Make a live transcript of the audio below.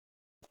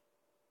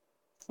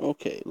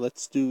Okay,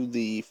 let's do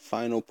the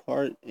final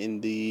part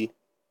in the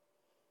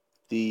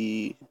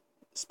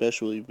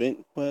special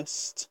event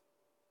quest.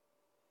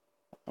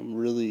 I'm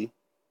really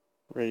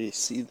ready to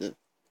see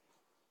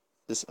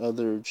this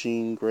other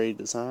Jean Grey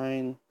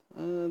design.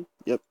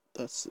 Yep,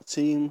 that's the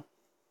team.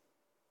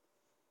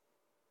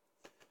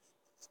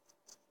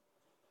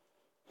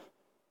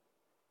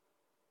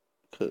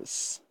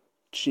 Because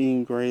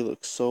Jean Grey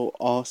looks so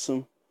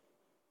awesome.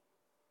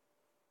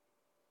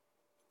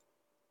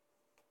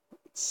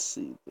 Let's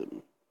see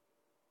them.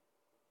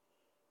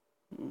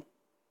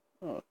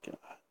 Oh god.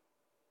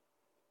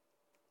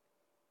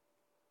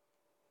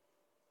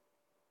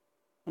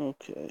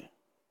 Okay.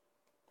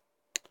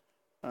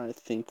 I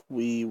think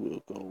we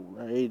will go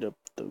right up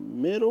the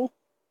middle,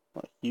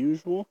 like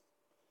usual.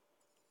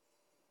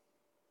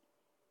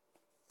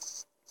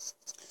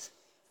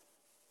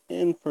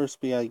 And first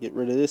we gotta get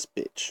rid of this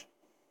bitch.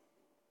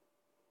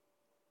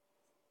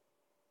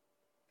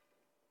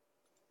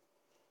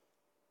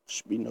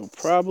 Should be no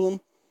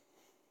problem.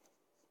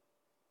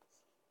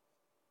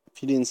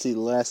 If you didn't see the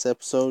last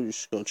episode, you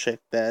should go check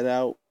that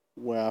out,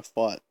 where I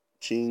fought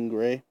Jean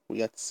Grey. We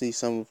got to see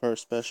some of her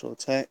special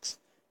attacks.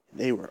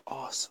 They were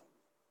awesome.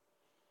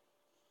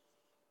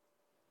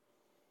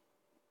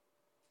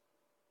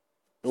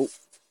 Nope.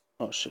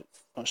 Oh shit.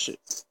 Oh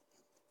shit.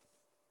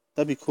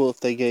 That'd be cool if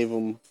they gave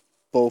them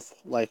both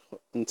like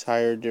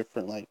entire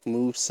different like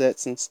move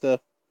sets and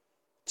stuff.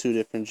 Two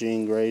different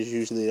Jean Greys.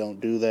 Usually they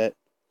don't do that.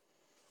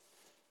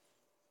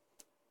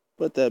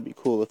 But that'd be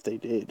cool if they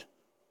did.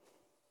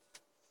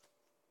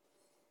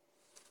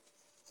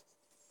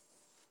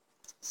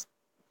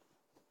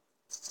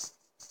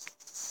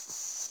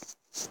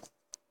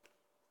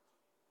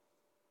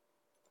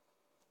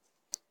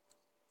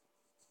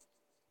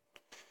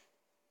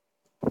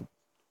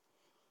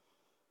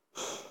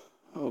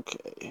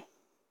 Okay.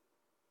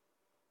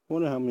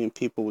 Wonder how many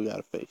people we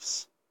gotta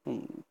face.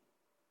 I'm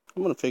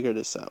gonna figure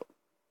this out.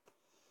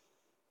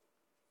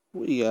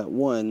 We got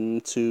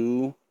 1,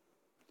 2,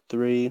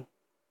 3,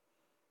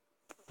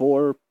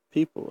 4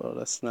 people. Oh,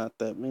 that's not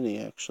that many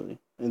actually.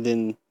 And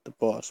then the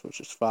boss, which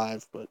is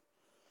 5, but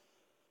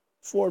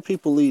 4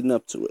 people leading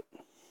up to it.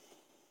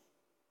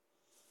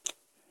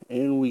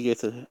 And we get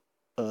to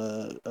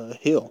a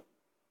hill,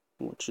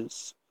 which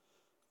is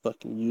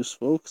fucking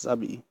useful because I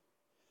be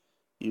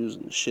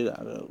using the shit out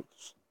of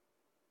those.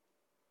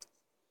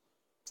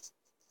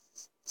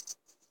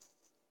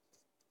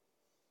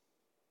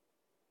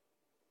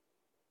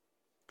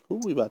 Who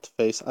we about to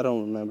face? I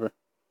don't remember.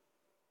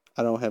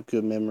 I don't have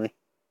good memory.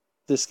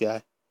 This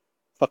guy.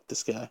 Fuck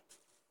this guy.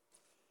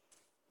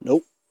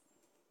 Nope.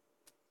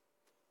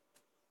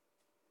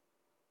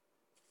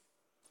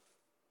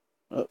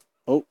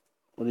 Oh,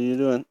 what are you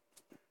doing?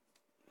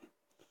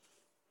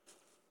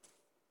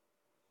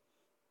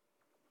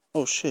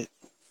 Oh shit.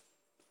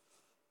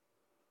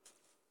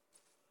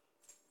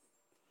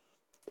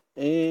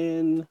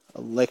 And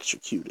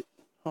electrocuted.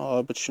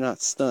 Oh, but you're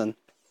not stunned.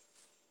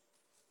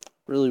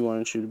 Really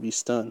wanted you to be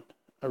stunned.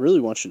 I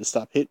really want you to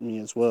stop hitting me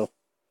as well.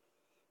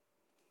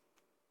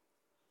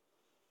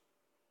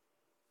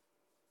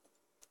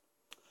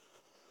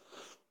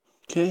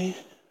 Okay.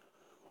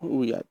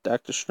 We got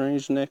Doctor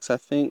Strange next, I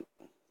think.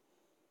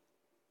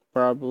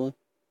 Probably.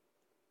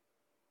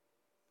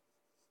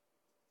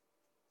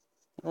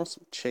 I want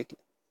some chicken.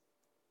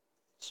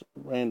 It's a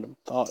random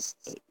thought,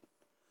 but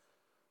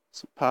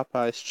some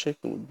Popeye's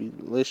chicken would be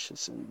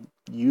delicious, and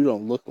you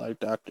don't look like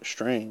Doctor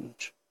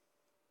Strange.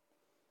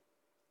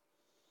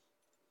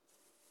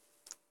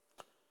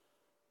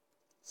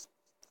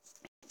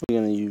 We're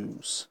gonna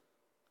use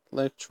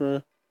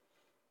Electra.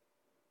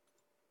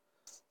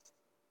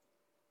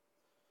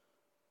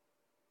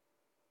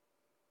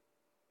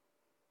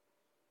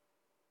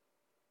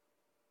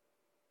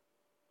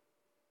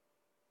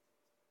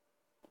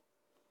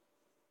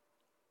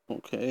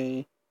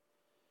 Okay.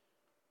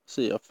 Let's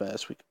see how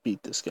fast we can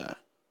beat this guy.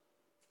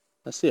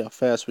 Let's see how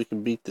fast we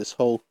can beat this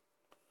whole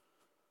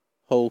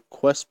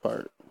quest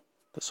part.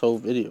 This whole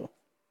video.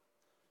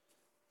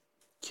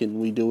 Can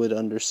we do it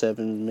under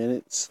 7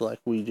 minutes like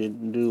we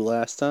didn't do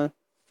last time?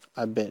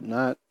 I bet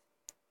not.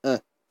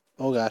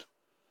 Oh god.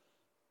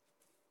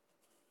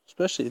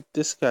 Especially if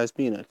this guy's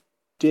being a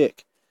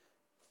dick.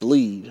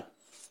 Bleed.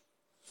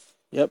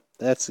 Yep,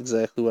 that's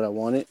exactly what I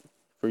wanted.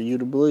 For you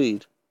to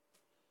bleed.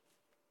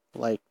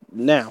 Like,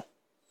 now.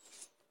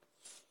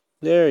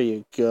 There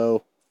you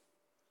go.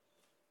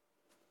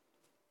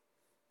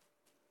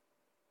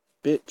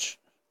 Bitch.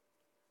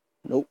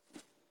 Nope.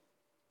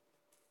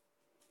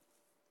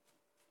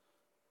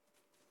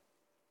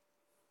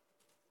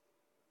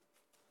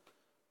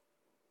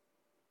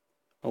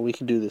 Oh, we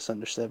can do this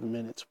under 7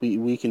 minutes.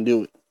 We can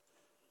do it.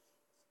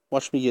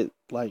 Watch me get,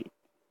 like,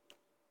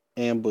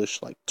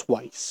 ambushed, like,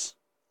 twice.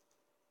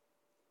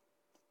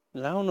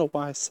 And I don't know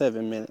why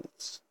 7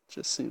 minutes.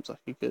 Just seems like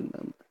a good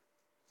number.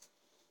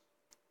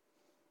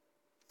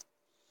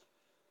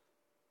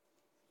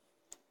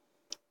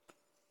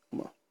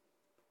 Come on.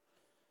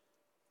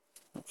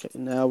 Okay,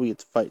 now we get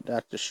to fight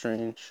Doctor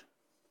Strange.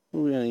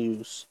 Who are we gonna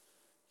use?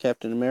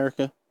 Captain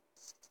America?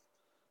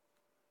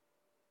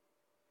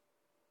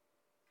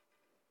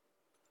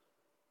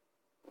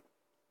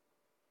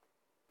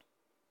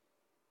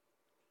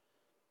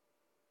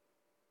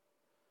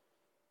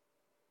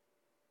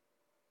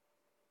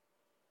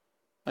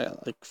 I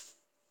got like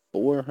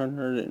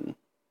 400 and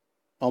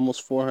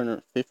almost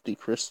 450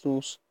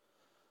 crystals.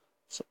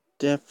 So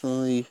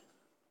definitely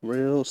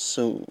real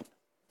soon.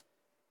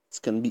 It's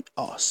gonna be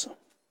awesome.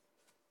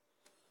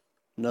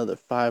 Another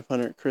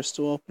 500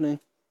 crystal opening.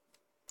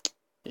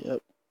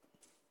 Yep.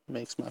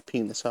 Makes my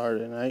penis hard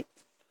tonight.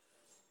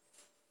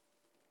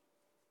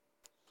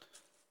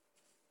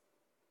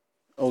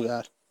 Oh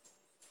god.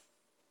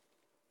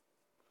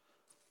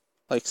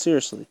 Like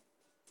seriously.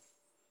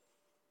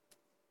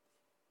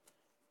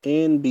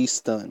 And be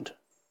stunned.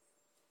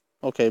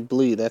 Okay,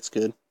 bleed, that's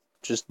good.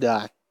 Just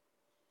die.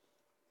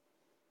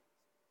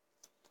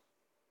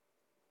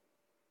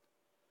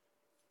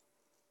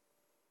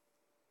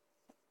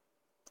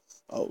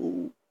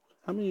 Oh,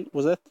 how many?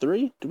 Was that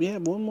 3? Do we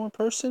have one more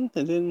person?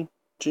 And then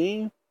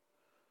Jean?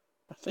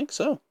 I think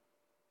so.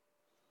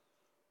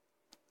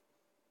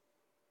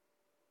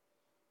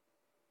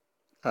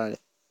 I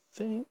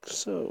think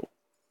so.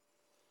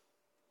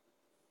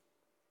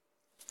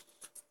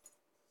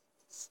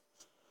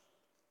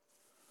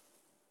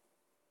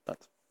 About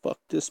to fuck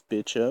this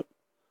bitch up.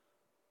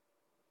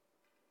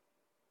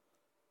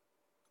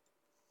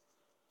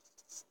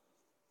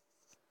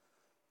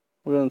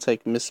 We're gonna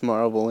take Miss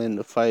Marvel in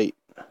to fight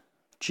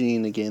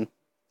Jean again.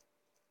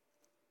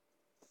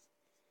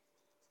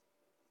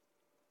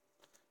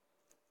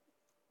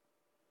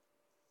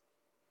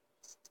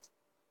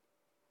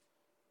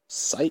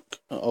 Psych.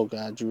 Oh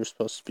god, you were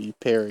supposed to be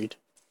parried.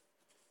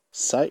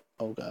 Psych.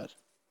 Oh god.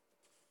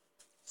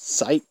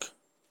 Psych.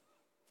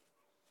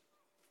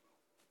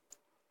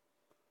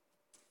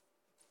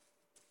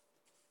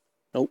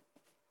 Nope.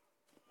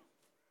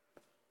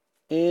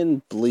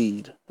 And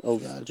bleed. Oh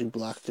god, you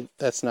blocked it.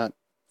 That's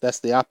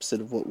the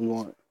opposite of what we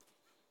want.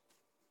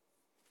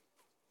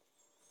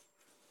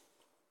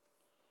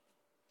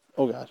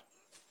 Oh god.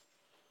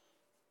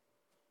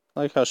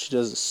 I like how she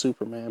does a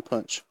Superman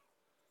punch.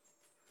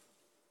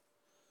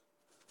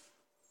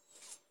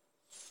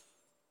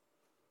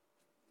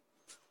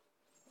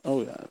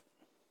 Oh god.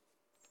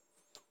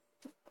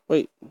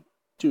 Wait,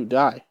 dude,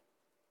 die.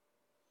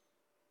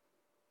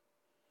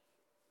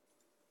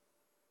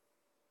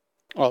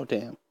 Oh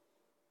damn.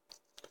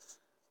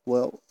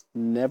 Well,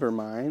 never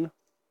mind.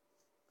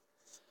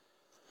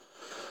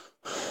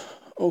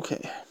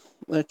 Okay,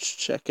 let's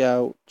check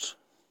out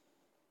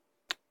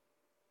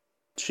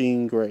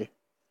Jean Grey.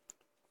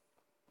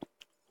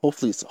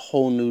 Hopefully it's a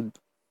whole new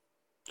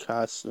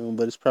costume,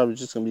 but it's probably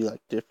just gonna be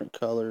like different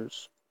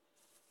colors.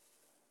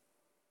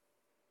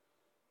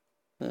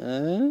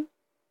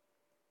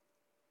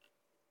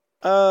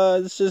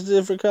 It's just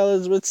different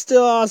colors, but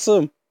still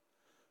awesome.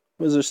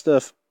 Wizard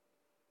stuff.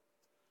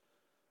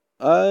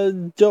 I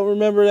don't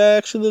remember that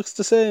actually looks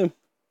the same.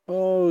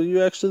 Oh,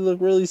 you actually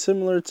look really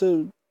similar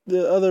to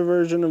the other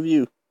version of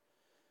you.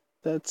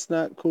 That's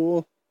not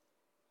cool.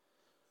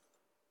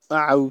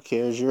 Ah, who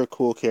cares? You're a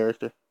cool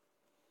character.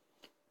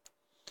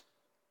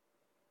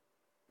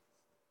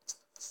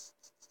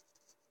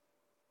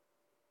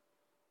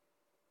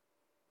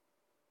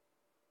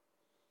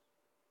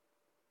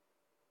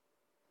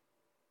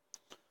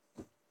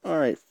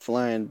 Alright,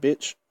 flying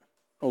bitch.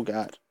 Oh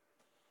god.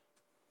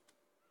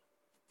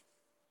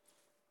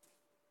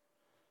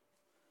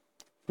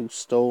 Who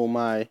stole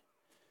my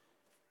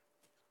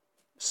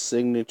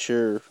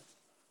signature?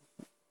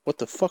 What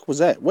the fuck was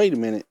that? Wait a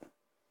minute.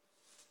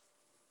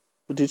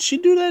 Did she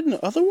do that in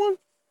the other one?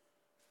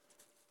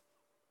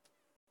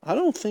 I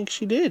don't think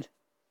she did.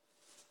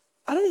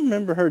 I don't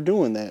remember her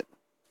doing that.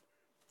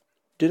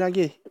 Did I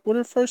get hit with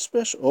her first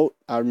special? Oh,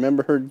 I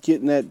remember her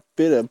getting that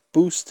bit of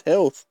boost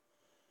health.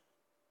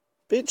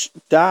 Bitch,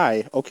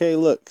 die. Okay,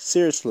 look,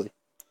 seriously.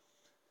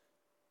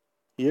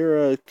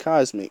 You're a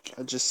cosmic.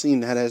 I just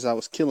seen that as I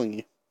was killing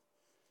you.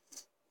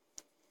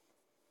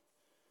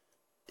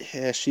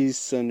 Yeah,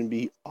 she's gonna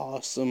be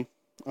awesome.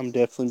 I'm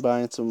definitely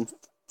buying some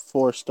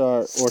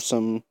 4-star or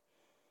some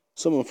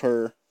of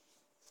her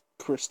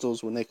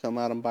crystals when they come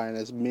out. I'm buying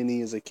as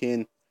many as I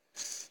can.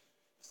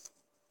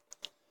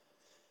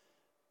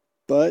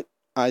 But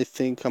I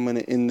think I'm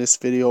gonna end this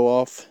video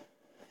off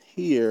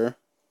here.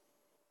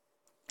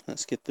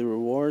 Let's get the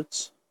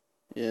rewards.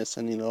 Yes,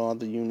 I need all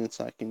the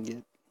units I can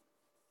get.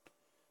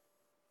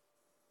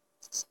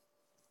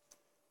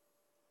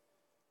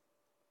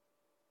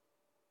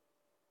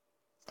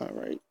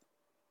 Alright.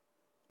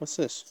 What's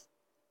this?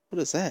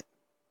 What is that?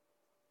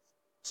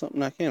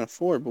 Something I can't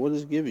afford, but what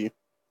does it give you?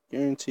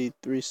 Guaranteed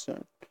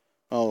 3-star.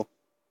 Oh.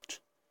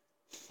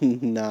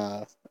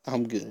 Nah,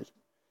 I'm good.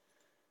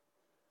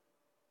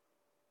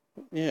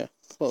 Yeah,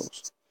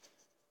 close.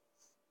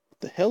 What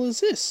the hell is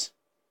this?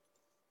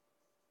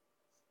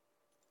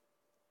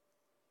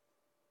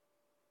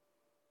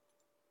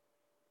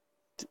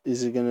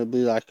 Is it gonna be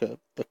like a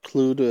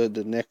clue to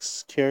the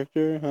next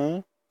character,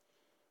 huh?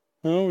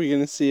 Oh, we're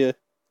gonna see a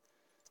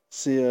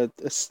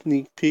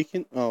sneak peek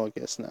in? Oh, I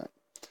guess not.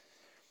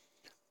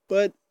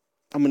 But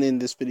I'm gonna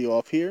end this video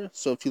off here.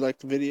 So if you liked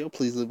the video,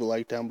 please leave a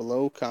like down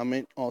below,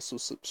 comment, also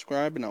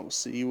subscribe, and I will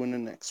see you in the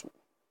next one.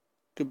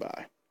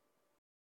 Goodbye.